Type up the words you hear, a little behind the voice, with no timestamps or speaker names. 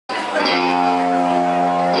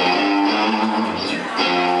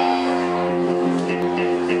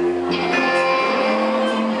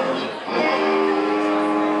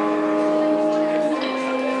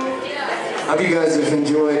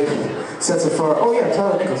sets of far. Oh yeah,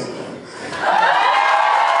 Tyler Nichols.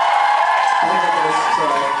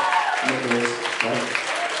 Nichols, right?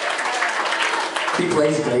 He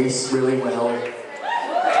plays bass really well. And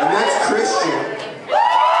that's Christian.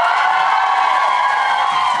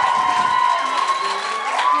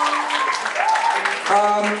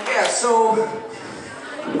 Yeah, so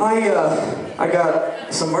I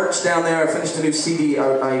got some merch down there. I finished a new CD.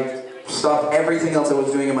 I stopped everything else I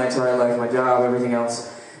was doing in my entire life, my job, everything else.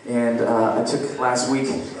 And I took last week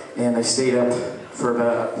and I stayed up for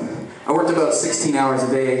I worked about 16 hours a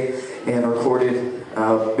day and recorded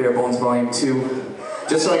Bare Bones Volume 2,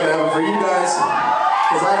 just so I could have them for you guys,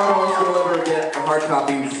 because I don't know if you'll ever get a hard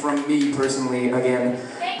copy from me personally again.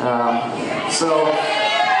 So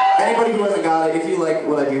anybody who hasn't got it, if you like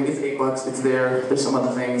what I do, it's $8, it's there. There's some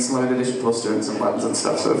other things, limited edition poster and some buttons and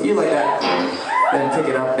stuff. So if you like that, then pick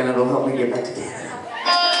it up and it'll help me get back to Canada.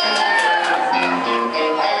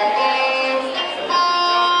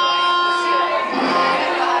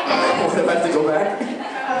 What, if I have to go back?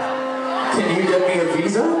 Can you get me a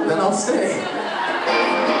visa? Then I'll stay.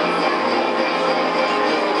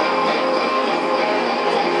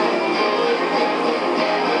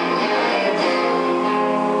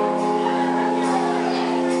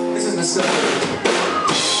 This is necessity.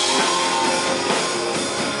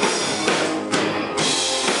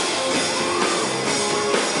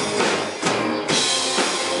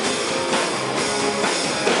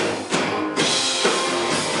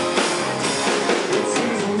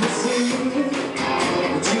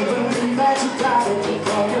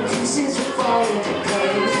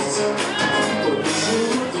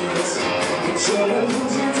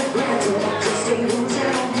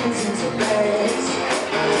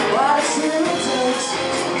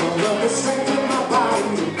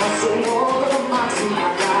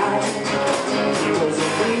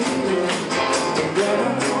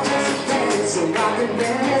 So I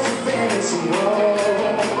can